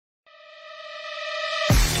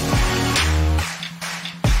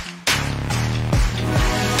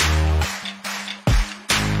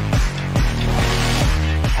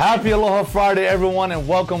Happy Aloha Friday, everyone, and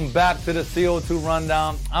welcome back to the CO2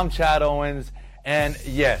 Rundown. I'm Chad Owens, and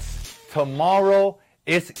yes, tomorrow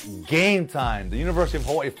it's game time. The University of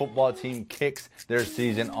Hawaii football team kicks their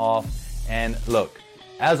season off, and look,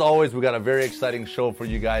 as always, we got a very exciting show for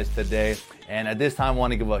you guys today, and at this time, I want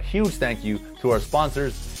to give a huge thank you to our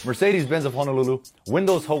sponsors, Mercedes-Benz of Honolulu,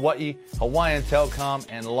 Windows Hawaii, Hawaiian Telecom,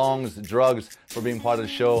 and Long's Drugs for being part of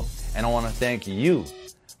the show, and I want to thank you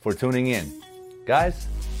for tuning in. Guys,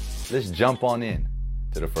 let's jump on in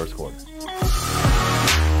to the first quarter.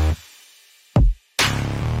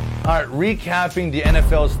 All right, recapping the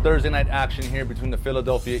NFL's Thursday night action here between the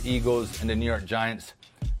Philadelphia Eagles and the New York Giants.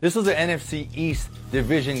 This was the NFC East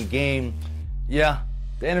division game. Yeah,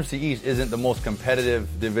 the NFC East isn't the most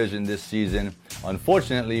competitive division this season,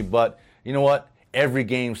 unfortunately, but you know what? Every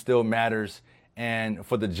game still matters. And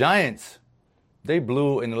for the Giants, they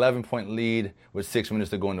blew an 11-point lead with 6 minutes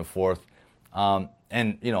to go in the fourth.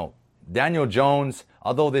 And, you know, Daniel Jones,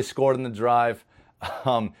 although they scored in the drive,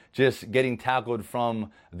 just getting tackled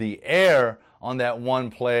from the air on that one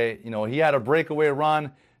play. You know, he had a breakaway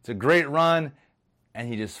run. It's a great run. And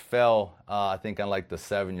he just fell, I think, on like the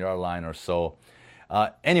 7-yard line or so.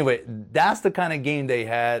 Anyway, that's the kind of game they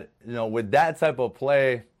had. You know, with that type of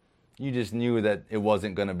play, you just knew that it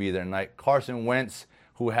wasn't going to be their night. Carson Wentz,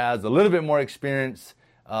 who has a little bit more experience,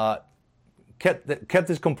 kept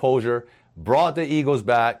his composure, brought the Eagles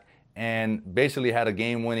back, and basically had a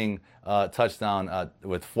game-winning touchdown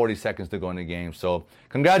with 40 seconds to go in the game. So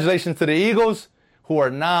congratulations to the Eagles, who are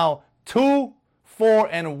now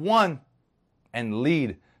 2-4-1 and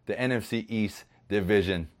lead the NFC East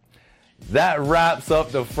division. That wraps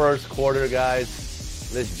up the first quarter,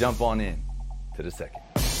 guys. Let's jump on in to the second.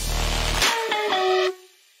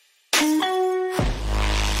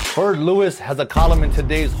 Herb Lewis has a column in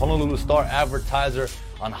today's Honolulu Star-Advertiser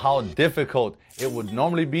on how difficult it would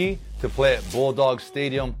normally be to play at Bulldog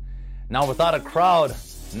Stadium. Now, without a crowd,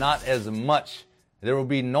 not as much. There will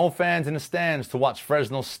be no fans in the stands to watch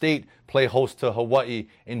Fresno State play host to Hawaii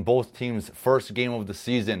in both teams' first game of the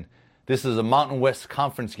season. This is a Mountain West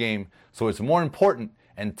Conference game, so it's more important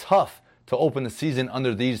and tough to open the season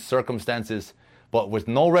under these circumstances. But with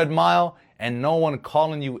no Red Mile and no one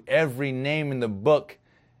calling you every name in the book,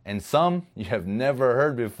 and some you have never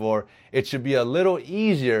heard before, it should be a little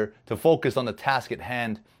easier to focus on the task at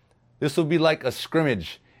hand. This will be like a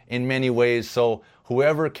scrimmage in many ways, so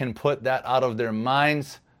whoever can put that out of their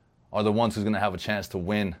minds are the ones who's going to have a chance to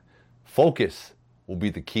win. Focus will be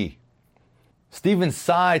the key. Stephen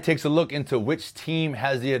Tsai takes a look into which team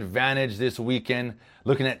has the advantage this weekend,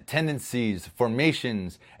 looking at tendencies,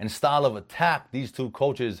 formations, and style of attack these two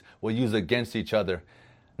coaches will use against each other.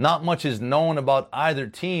 Not much is known about either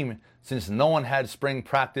team since no one had spring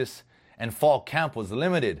practice and fall camp was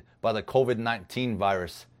limited by the COVID-19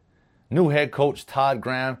 virus. New head coach Todd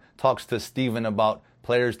Graham talks to Stephen about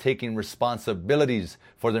players taking responsibilities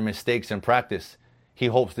for their mistakes in practice. He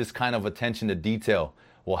hopes this kind of attention to detail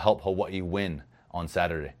will help Hawaii win on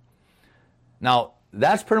Saturday. Now,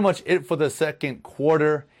 that's pretty much it for the second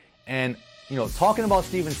quarter. And, you know, talking about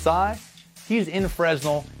Stephen Tsai, he's in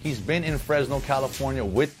Fresno. He's been in Fresno, California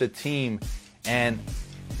with the team. And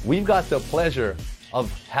we've got the pleasure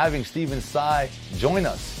of having Stephen Tsai join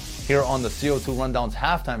us here on the CO2 Rundown's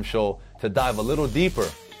halftime show to dive a little deeper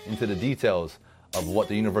into the details of what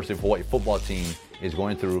the University of Hawaii football team is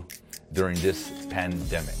going through during this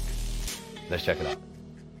pandemic. Let's check it out.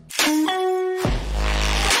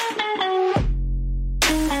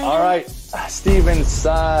 All right, Stephen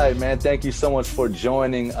Tsai, man, thank you so much for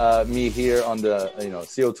joining me here on the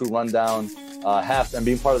CO2 Rundown and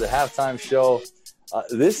being part of the halftime show.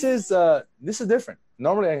 This is different.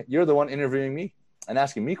 Normally, you're the one interviewing me and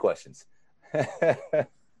asking me questions.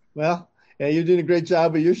 Well, yeah, you're doing a great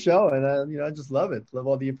job with your show, and I just love it. Love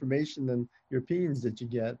all the information and your opinions that you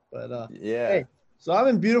get. But yeah. Hey, so I'm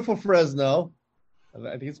in beautiful Fresno.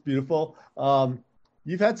 I think it's beautiful.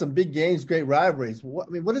 You've had some big games, great rivalries.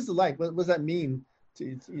 What is it like? What does that mean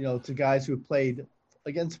to guys who have played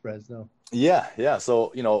against Fresno? Yeah.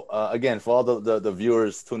 So, again, for all the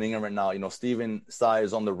viewers tuning in right now, Stephen Tsai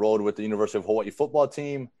is on the road with the University of Hawaii football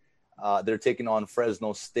team. They're taking on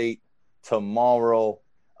Fresno State tomorrow,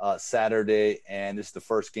 Saturday, and this is the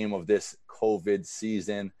first game of this COVID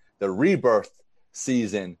season, the rebirth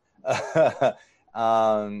season.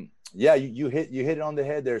 Yeah, you hit it on the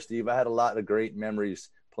head there, Steve. I had a lot of great memories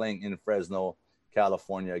playing in Fresno,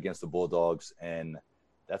 California against the Bulldogs, and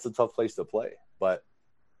that's a tough place to play, but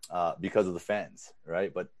because of the fans,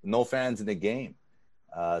 right? But no fans in the game.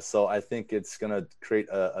 So I think it's going to create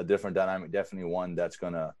a different dynamic, definitely one that's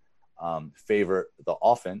going to favor the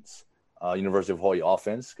offense University of Hawaii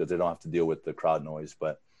offense because they don't have to deal with the crowd noise.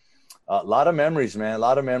 But a lot of memories, man. A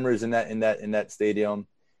lot of memories in that stadium,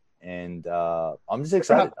 and I'm just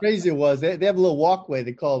excited. How crazy it was! They have a little walkway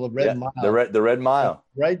they call the Red Mile. The Red Mile,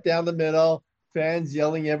 right down the middle. Fans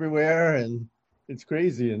yelling everywhere, and it's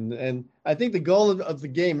crazy. And I think the goal of the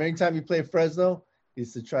game, anytime you play Fresno,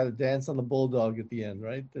 is to try to dance on the bulldog at the end,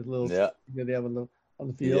 right? The little they have on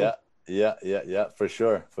the field. Yeah, for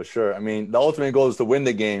sure. I mean, the ultimate goal is to win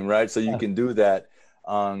the game, right? So you can do that.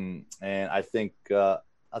 And I think we're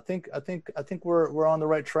on the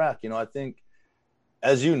right track. You know, I think,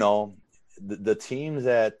 as you know, the teams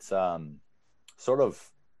that sort of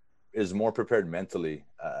is more prepared mentally.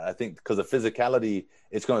 I think because of physicality,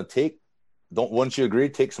 it's going to take. Wouldn't you agree?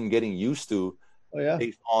 Take some getting used to. Oh, yeah.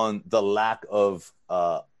 Based on the lack of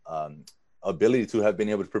ability to have been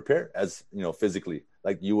able to prepare as physically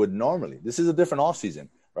like you would normally. This is a different off season,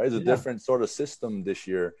 right? It's a different sort of system this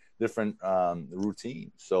year, different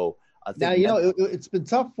routine. So I think now it's been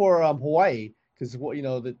tough for Hawaii because the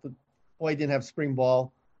Hawaii didn't have spring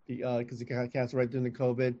ball because it got canceled right during the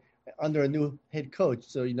COVID under a new head coach.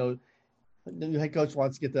 So the new head coach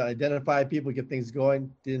wants to get to identify people, get things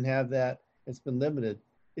going. Didn't have that. It's been limited.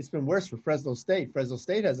 It's been worse for Fresno State. Fresno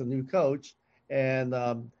State has a new coach, and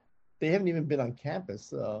they haven't even been on campus.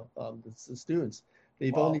 The students,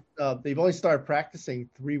 they've only started practicing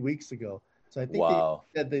 3 weeks ago. So I think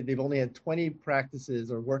they've only had 20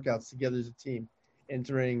 practices or workouts together as a team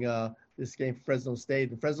entering this game for Fresno State.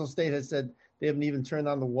 And Fresno State has said they haven't even turned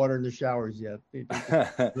on the water in the showers yet.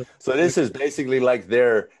 So this is basically like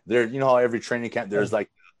their how every training camp there's like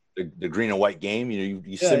the green and white game.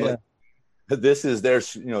 You simulate. This is their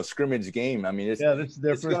scrimmage game. I mean, this is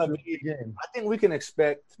their first game. I think we can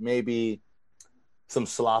expect maybe some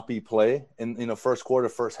sloppy play in first quarter,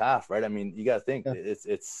 first half, right? I mean, you got to think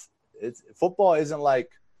it's football isn't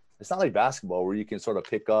like it's not like basketball where you can sort of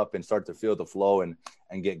pick up and start to feel the flow and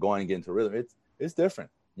get going and get into rhythm. It's different.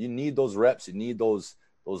 You need those reps. You need those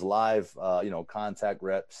live contact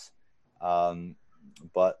reps.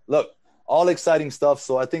 But look, all exciting stuff.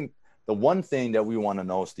 So I think. The one thing that we want to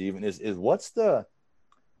know, Steven, is what's it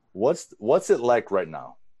like right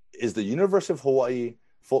now? Is the University of Hawaii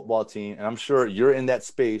football team, and I'm sure you're in that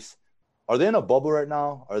space, are they in a bubble right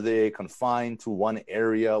now? Are they confined to one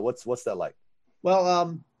area? What's that like?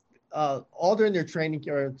 Well, all during their training,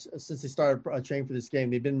 or since they started training for this game,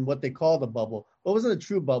 they've been what they call the bubble. But it wasn't a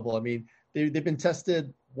true bubble. I mean, they've been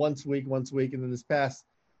tested once a week, and then this past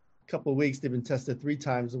couple of weeks they've been tested 3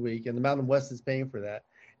 times a week, and the Mountain West is paying for that.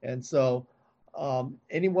 And so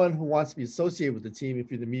anyone who wants to be associated with the team, if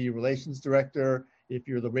you're the media relations director, if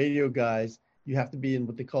you're the radio guys, you have to be in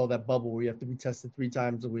what they call that bubble where you have to be tested 3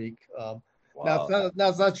 times a week. Now,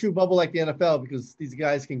 it's not a true bubble like the NFL because these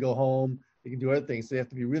guys can go home. They can do other things. So you have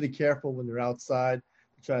to be really careful when they're outside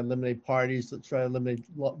to try and eliminate parties, to try and eliminate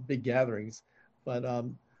big gatherings. But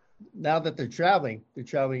now that they're traveling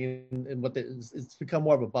in what it's become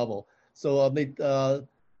more of a bubble. So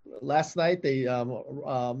last night,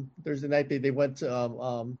 Thursday night, they went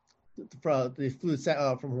they flew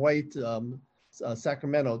from Hawaii to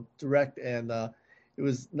Sacramento direct, and it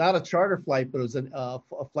was not a charter flight, but it was a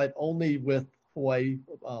flight only with Hawaii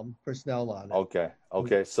personnel on it.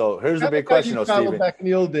 Okay. So here's the big question, Steven. Back in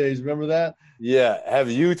the old days, remember that? Yeah. Have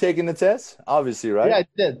you taken the test? Obviously, right?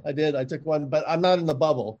 Yeah, I did. I took one, but I'm not in the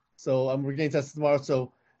bubble, so we're getting tested tomorrow.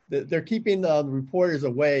 So they're keeping the reporters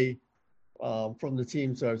away from the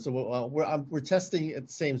team. So we're testing at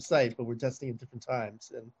the same site, but we're testing at different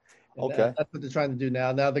times. And that's what they're trying to do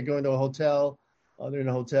now. Now they're going to a hotel. They're in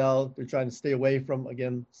a hotel. They're trying to stay away from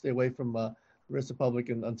the rest of the public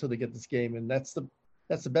until they get this game. And that's the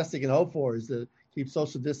best they can hope for is to keep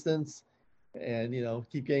social distance and,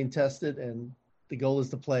 keep getting tested. And the goal is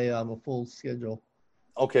to play a full schedule.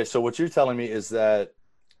 Okay. So what you're telling me is that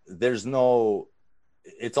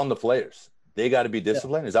it's on the players. They got to be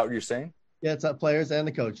disciplined. Yeah. Is that what you're saying? Yeah, it's not players and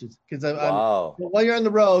the coaches. Because while you're on the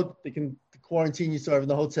road, they can quarantine you sort of in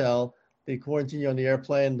the hotel. They quarantine you on the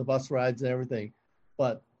airplane, the bus rides, and everything.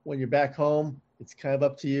 But when you're back home, it's kind of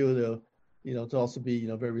up to you to also be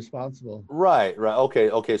very responsible. Right.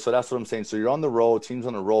 Okay. So that's what I'm saying. So you're on the road. Teams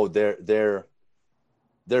on the road. They're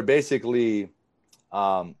basically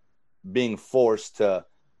being forced to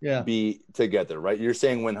be together, right? You're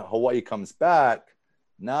saying when Hawaii comes back,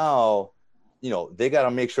 now. They got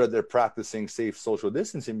to make sure they're practicing safe social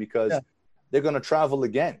distancing because they're going to travel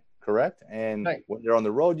again, correct? And when they're on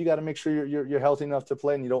the road, you got to make sure you're healthy enough to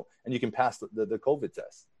play and you can pass the COVID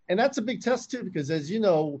test. And that's a big test too, because as you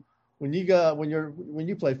know, when you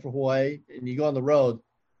play for Hawaii and you go on the road,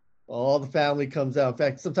 all the family comes out. In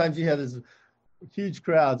fact, sometimes you have this huge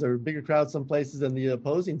crowds or bigger crowds some places than the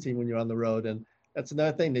opposing team when you're on the road. And that's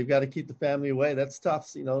another thing. They've got to keep the family away. That's tough.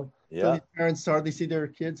 So Yeah. these parents hardly see their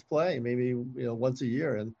kids play, maybe, once a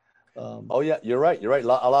year. And Oh yeah, you're right. You're right. A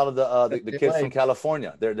lot of the kids from away.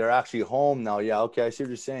 California, they're actually home now. Yeah, okay, I see what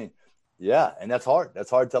you're saying. Yeah, and that's hard. That's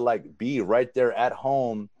hard to like be right there at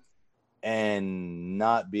home and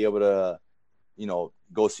not be able to,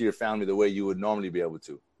 go see your family the way you would normally be able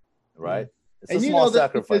to, Yeah. right? It's a And small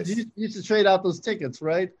that because sacrifice. you used to trade out those tickets,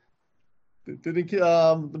 right?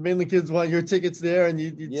 The mainly kids want your tickets there, and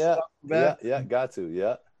you'd Yeah, swap them yeah, back. yeah, got to.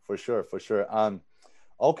 Yeah, for sure, for sure.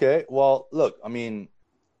 Okay, well, look, I mean,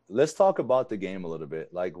 let's talk about the game a little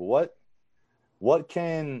bit. Like what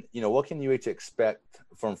can UH expect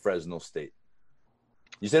from Fresno State?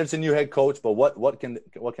 You said it's a new head coach, but what can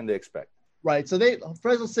they expect? Right. So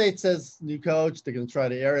Fresno State says new coach. They're going to try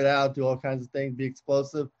to air it out, do all kinds of things, be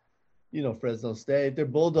explosive. Fresno State, they're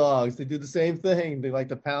Bulldogs. They do the same thing. They like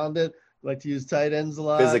to pound it. They like to use tight ends a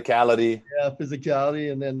lot. Physicality. Yeah,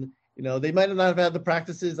 physicality. And then, they might not have had the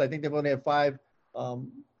practices. I think they've only had 5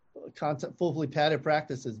 fully padded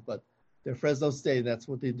practices, but they're Fresno State. And that's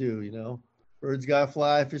what they do. Birds got to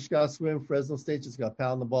fly, fish got to swim. Fresno State just got to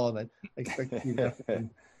pound the ball. And I expect to see that from them.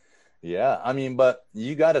 Yeah, I mean, but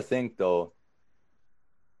you got to think though,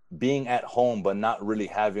 being at home but not really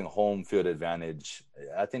having home field advantage,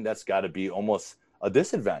 I think that's got to be almost a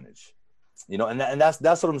disadvantage. And that's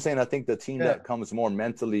what I'm saying. I think the team that comes more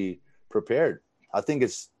mentally prepared, I think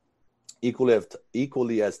it's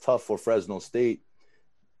equally as tough for Fresno State,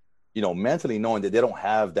 mentally knowing that they don't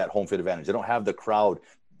have that home field advantage. They don't have the crowd.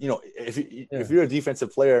 If you're a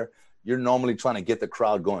defensive player, you're normally trying to get the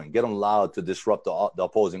crowd going, get them loud to disrupt the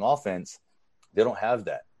opposing offense. They don't have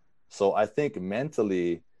that. So I think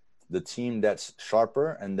mentally, the team that's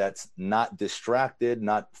sharper and that's not distracted,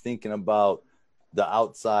 not thinking about the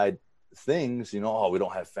outside things, we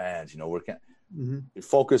don't have fans, we can't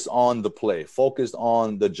focus on the play, focused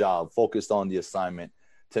on the job, focused on the assignment.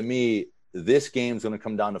 To me, this game's going to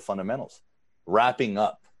come down to fundamentals, wrapping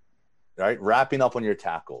up on your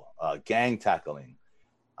tackle, gang tackling,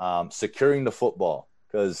 securing the football.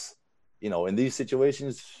 Because, in these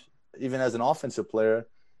situations, even as an offensive player,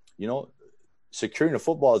 securing the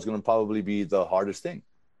football is going to probably be the hardest thing,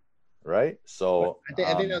 right? So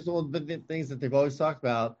I think that's one of the things that they've always talked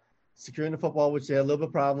about, securing the football, which they had a little bit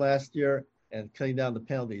of problem last year, and cutting down the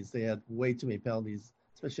penalties. They had way too many penalties,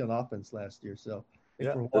 especially on offense last year. So I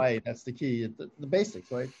think for Hawaii, that's the key, the basics,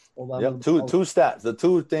 right? Yep. Two stats, the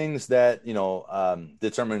two things that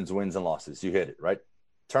determines wins and losses. You hit it, right?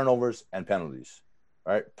 Turnovers and penalties,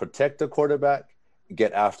 right? Protect the quarterback,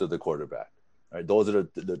 get after the quarterback. Right, those are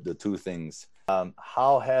the two things.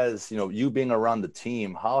 How has you being around the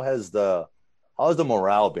team? How's the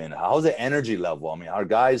morale been? How's the energy level? I mean, are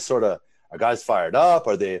guys fired up?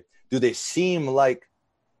 Do they seem like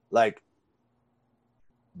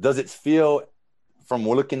does it feel, from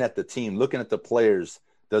looking at the team, looking at the players,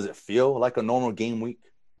 does it feel like a normal game week?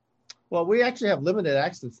 Well, we actually have limited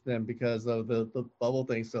access to them because of the bubble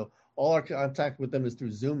thing. So all our contact with them is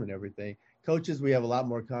through Zoom and everything. Coaches, we have a lot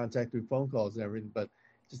more contact through phone calls and everything, but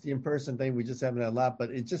just the in-person thing, we just haven't had a lot. But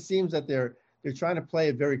it just seems that they're trying to play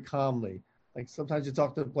it very calmly. Like sometimes you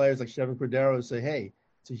talk to the players like Chevin Cordero and say, hey,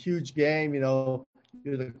 it's a huge game, you're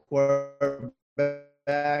the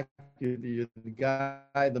quarterback, you're the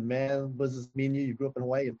guy, the man, what does this mean you grew up in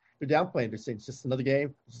Hawaii? And they're downplaying, they're saying it's just another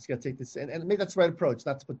game, you just got to take this. And maybe that's the right approach,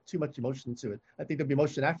 not to put too much emotion into it. I think there'll be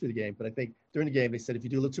emotion after the game, but I think during the game, they said if you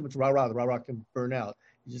do a little too much rah-rah, the rah-rah can burn out.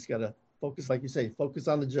 You just got to focus, like you say, focus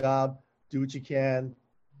on the job, do what you can,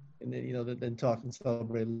 and then, then talk and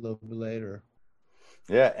celebrate a little bit later.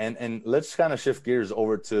 Yeah, and let's kind of shift gears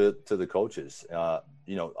over to the coaches.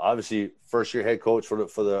 Obviously, first year head coach for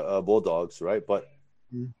the Bulldogs, right? But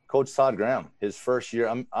Coach Todd Graham, his first year,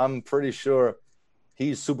 I'm pretty sure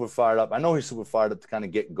he's super fired up. I know he's super fired up to kind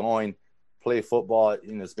of get going, play football.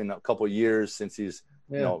 It's been a couple of years since he's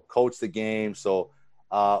coached the game. So,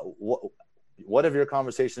 what have your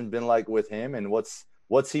conversations been like with him, and what's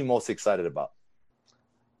he most excited about?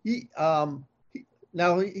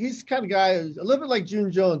 Now he's the kind of guy who's a little bit like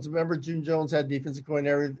June Jones. Remember, June Jones had defensive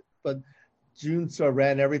coordinator, but June sort of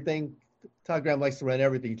ran everything. Todd Graham likes to run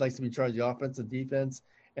everything. He likes to be in charge of the offense and defense.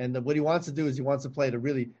 And what he wants to do is he wants to play at a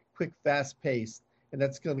really quick, fast pace, and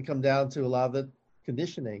that's going to come down to a lot of the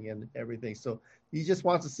conditioning and everything. So he just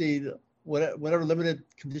wants to see whatever limited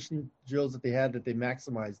conditioning drills that they had, that they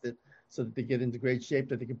maximized it so that they get into great shape,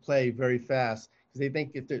 that they can play very fast. Because they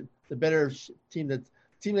think if they're the better team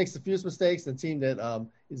team makes the fewest mistakes, the team that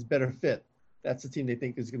is better fit, that's the team they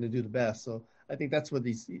think is going to do the best. So I think that's what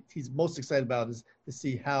he's most excited about, is to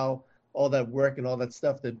see how all that work and all that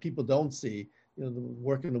stuff that people don't see. You know, the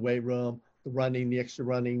work in the weight room, the running, the extra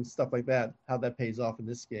running, stuff like that. How that pays off in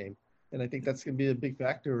this game, and I think that's going to be a big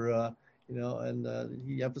factor. And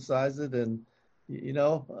he emphasized it, and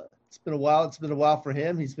it's been a while. It's been a while for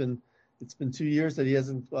him. It's been 2 years that he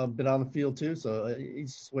hasn't been on the field too, so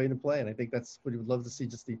he's just waiting to play, and I think that's what he would love to see,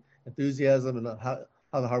 just the enthusiasm and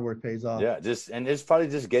how the hard work pays off. Yeah, and it's probably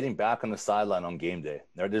just getting back on the sideline on game day.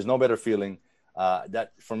 There's no better feeling.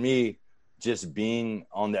 That for me, just being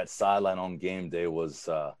on that sideline on game day was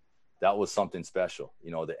that was something special.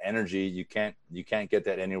 You know, the energy, you can't get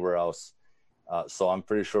that anywhere else. So I'm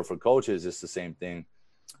pretty sure for coaches, it's the same thing.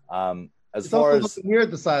 As it's far also as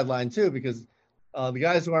weird the sideline too, because the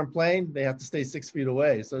guys who aren't playing, they have to stay 6 feet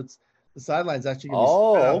away. So it's the sideline's actually going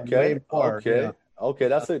to be spread out way more. Okay. Okay,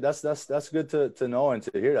 that's good to know and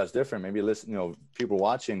to hear. That's different. Maybe people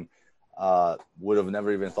watching would have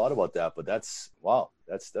never even thought about that. But that's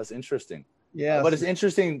interesting. Yeah, but it's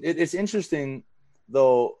interesting. It's interesting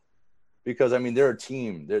though, because I mean they're a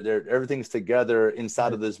team. They're everything's together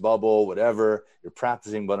inside of this bubble. Whatever you're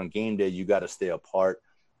practicing, but on game day you got to stay apart.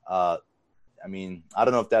 I mean, I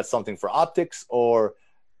don't know if that's something for optics or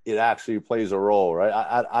it actually plays a role, right?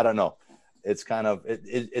 I don't know. It's kind of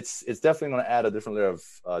it's definitely going to add a different layer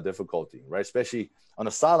of difficulty, right? Especially on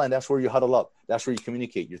the sideline, that's where you huddle up. That's where you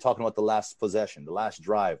communicate. You're talking about the last possession, the last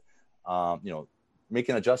drive,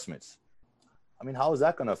 making adjustments. I mean, how is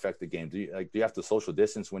that going to affect the game? Do you have to social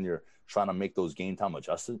distance when you're trying to make those game time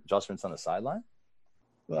adjustments on the sideline?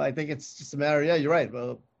 Well, I think it's just a matter. Yeah, you're right.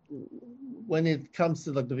 Well, when it comes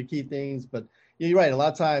to the key things, but you're right. A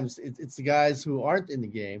lot of times it's the guys who aren't in the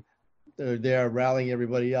game. They're there rallying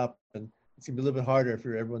everybody up, and it's gonna be a little bit harder if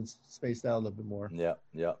everyone's spaced out a little bit more. Yeah.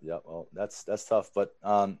 Well, that's tough. But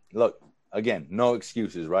look, again, no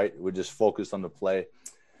excuses, right? We're just focused on the play.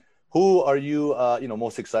 Who are you,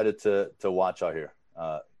 most excited to watch out here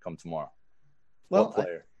come tomorrow? Well, what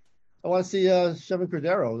player? I want to see Shevan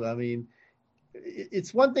Cordero. I mean,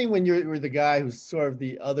 it's one thing when you're the guy who's sort of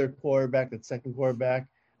the other quarterback, the second quarterback.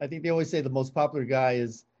 I think they always say the most popular guy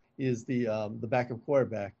is the backup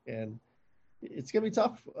quarterback, and it's gonna be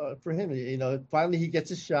tough for him. Finally he gets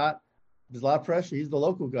his shot. There's a lot of pressure. He's the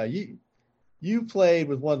local guy. You played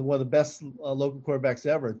with one of the best local quarterbacks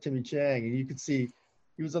ever, Timmy Chang, and you could see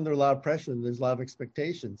he was under a lot of pressure and there's a lot of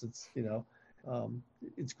expectations.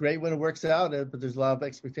 It's great when it works out, but there's a lot of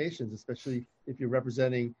expectations, especially if you're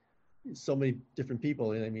representing so many different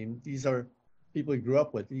people. And I mean, these are people he grew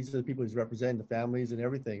up with. These are the people he's representing, the families and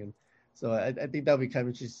everything. And so I think that'll be kind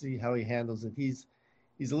of interesting to see how he handles it. He's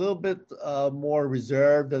a little bit more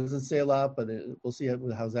reserved, doesn't say a lot, but we'll see how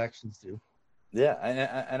his actions do. Yeah,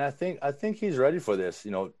 and I think he's ready for this.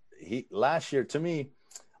 He last year, to me,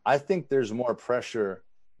 I think there's more pressure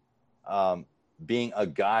being a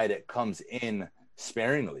guy that comes in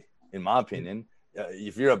sparingly, in my opinion.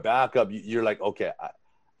 If you're a backup, you're like, okay,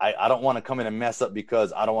 I don't want to come in and mess up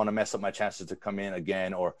because I don't want to mess up my chances to come in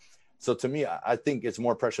again. So to me, I think it's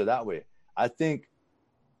more pressure that way. I think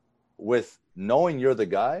with knowing you're the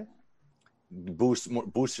guy,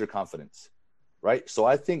 boosts your confidence, right? So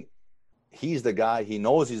I think he's the guy. He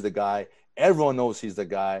knows he's the guy. Everyone knows he's the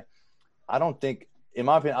guy. In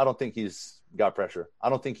my opinion, I don't think he's got pressure. I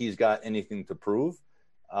don't think he's got anything to prove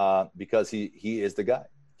because he is the guy.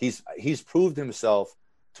 He's proved himself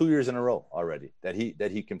 2 years in a row already that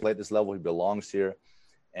he can play at this level. He belongs here,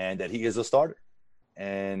 and that he is a starter.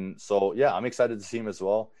 And so, yeah, I'm excited to see him as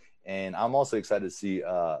well. And I'm also excited to see,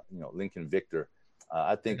 Lincoln Victor.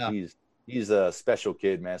 I think he's a special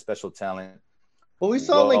kid, man, special talent. Well, we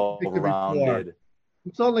saw Lincoln Victor before.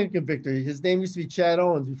 We saw Lincoln Victor. His name used to be Chad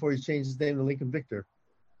Owens before he changed his name to Lincoln Victor.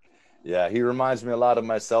 Yeah, he reminds me a lot of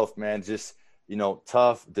myself, man. Just,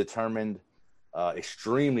 tough, determined,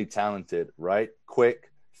 extremely talented, right?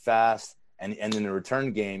 Quick, fast, and in the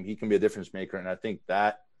return game, he can be a difference maker. And I think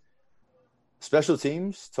that special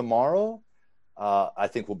teams tomorrow, I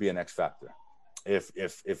think will be an X factor. If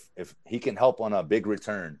he can help on a big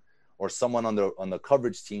return, or someone on the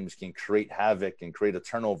coverage teams can create havoc and create a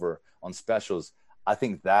turnover on specials, I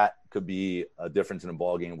think that could be a difference in a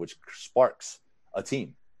ball game, which sparks a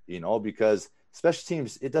team. Because special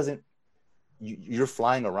teams, you're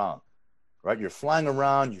flying around, right? You're flying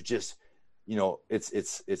around. You just,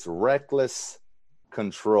 it's reckless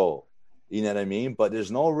control. You know what I mean? But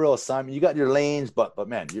there's no real assignment. You got your lanes, but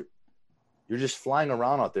man, you're just flying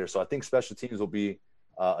around out there. So I think special teams will be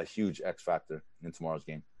a huge X factor in tomorrow's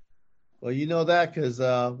game. Well, you know that because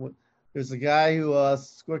there's a guy who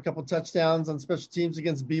scored a couple touchdowns on special teams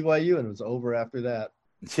against BYU, and it was over after that.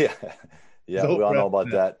 Yeah, we all know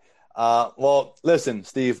about that. Well, listen,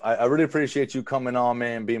 Steve, I really appreciate you coming on,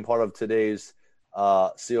 man, being part of today's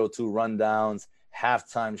CO2 Rundowns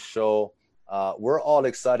halftime show. We're all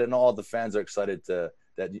excited, and all the fans are excited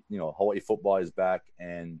that Hawaii football is back,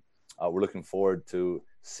 and we're looking forward to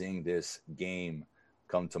seeing this game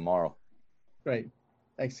come tomorrow. Great.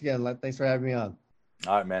 Thanks again. Thanks for having me on.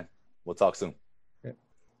 All right, man. We'll talk soon. Okay.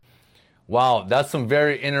 Wow, that's some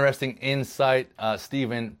very interesting insight,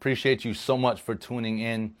 Steven. Appreciate you so much for tuning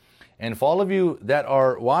in. And for all of you that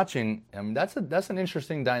are watching, I mean, that's an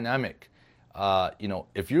interesting dynamic.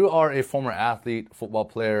 If you are a former athlete, football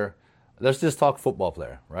player, let's just talk football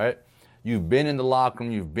player, right? You've been in the locker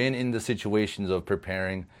room, you've been in the situations of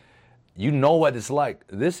preparing. You know what it's like.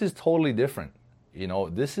 This is totally different.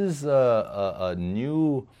 This is a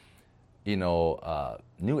new,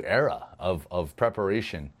 new era of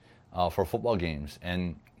preparation for football games.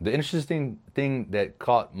 And the interesting thing that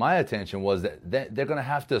caught my attention was that they're going to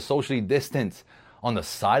have to socially distance on the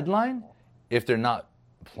sideline if they're not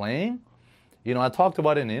playing. I talked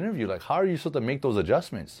about it in an interview, like, how are you supposed to make those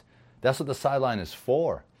adjustments? That's what the sideline is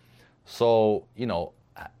for. So,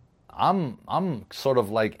 I'm sort of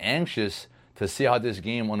like anxious to see how this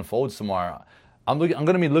game unfolds tomorrow. I'm going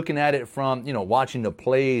to be looking at it from, watching the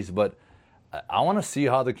plays, but I want to see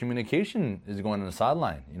how the communication is going on the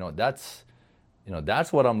sideline. That's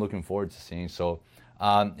what I'm looking forward to seeing. So,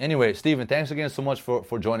 anyway, Steven, thanks again so much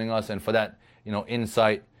for joining us and for that,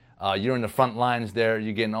 insight. You're in the front lines there.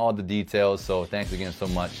 You're getting all the details. So thanks again so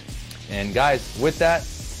much. And guys, with that,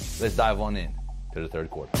 let's dive on in to the third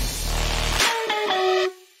quarter.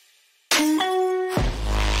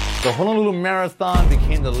 The Honolulu Marathon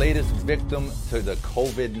became the latest victim to the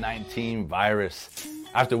COVID-19 virus.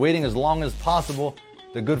 After waiting as long as possible,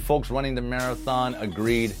 the good folks running the marathon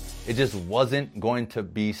agreed it just wasn't going to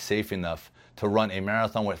be safe enough to run a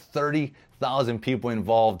marathon with 30,000 people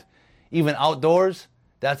involved. Even outdoors,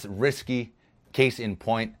 that's risky. Case in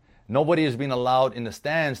point, nobody is being allowed in the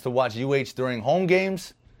stands to watch UH during home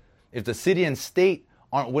games. If the city and state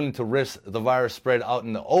aren't willing to risk the virus spread out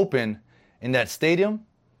in the open in that stadium,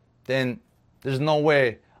 then there's no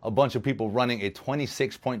way a bunch of people running a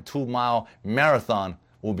 26.2 mile marathon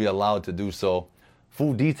will be allowed to do so.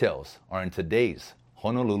 Full details are in today's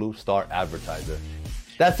Honolulu Star Advertiser.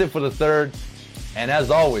 That's it for the third. And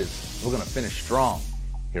as always, we're going to finish strong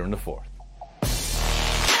here in the fourth.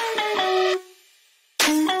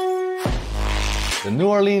 The New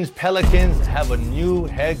Orleans Pelicans have a new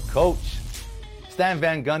head coach. Stan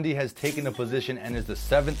Van Gundy has taken the position and is the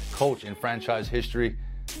seventh coach in franchise history.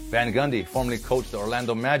 Van Gundy formerly coached the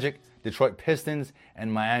Orlando Magic, Detroit Pistons,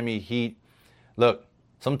 and Miami Heat. Look,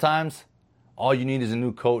 sometimes all you need is a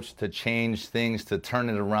new coach to change things, to turn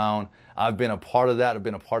it around. I've been a part of that. I've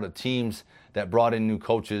been a part of teams that brought in new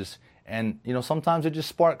coaches. And, sometimes it just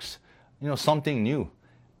sparks, something new.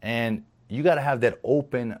 And you got to have that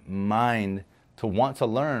open mind to want to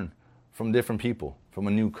learn from different people, from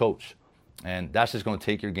a new coach. And that's just going to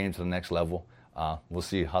take your game to the next level. We'll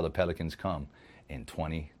see how the Pelicans come in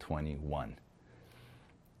 2021.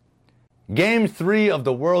 Game 3 of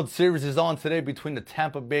the World Series is on today between the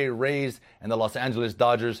Tampa Bay Rays and the Los Angeles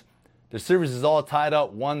Dodgers. The series is all tied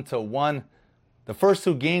up 1-1. The first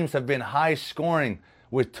two games have been high scoring,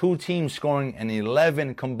 with two teams scoring an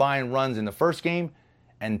 11 combined runs in the first game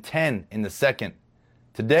and 10 in the second.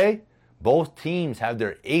 Today, both teams have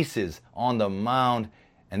their aces on the mound,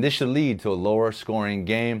 and this should lead to a lower scoring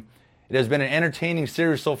game. It has been an entertaining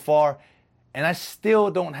series so far, and I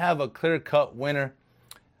still don't have a clear-cut winner.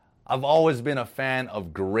 I've always been a fan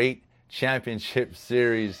of great championship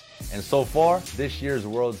series, and so far, this year's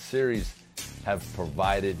World Series have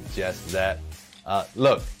provided just that.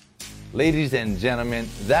 Look, ladies and gentlemen,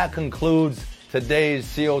 that concludes today's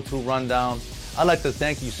CO2 Rundown. I'd like to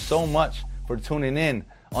thank you so much for tuning in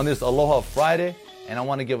on this Aloha Friday, and I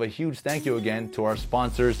want to give a huge thank you again to our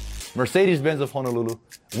sponsors, Mercedes-Benz of Honolulu,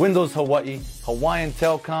 Windows Hawaii, Hawaiian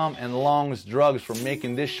Telcom, and Long's Drugs for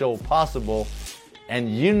making this show possible.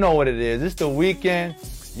 And you know what it is. It's the weekend.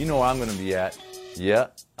 You know where I'm going to be at. Yeah,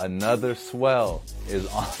 another swell is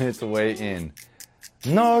on its way in.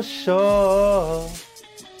 No show.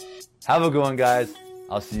 Have a good one, guys.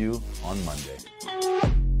 I'll see you on Monday.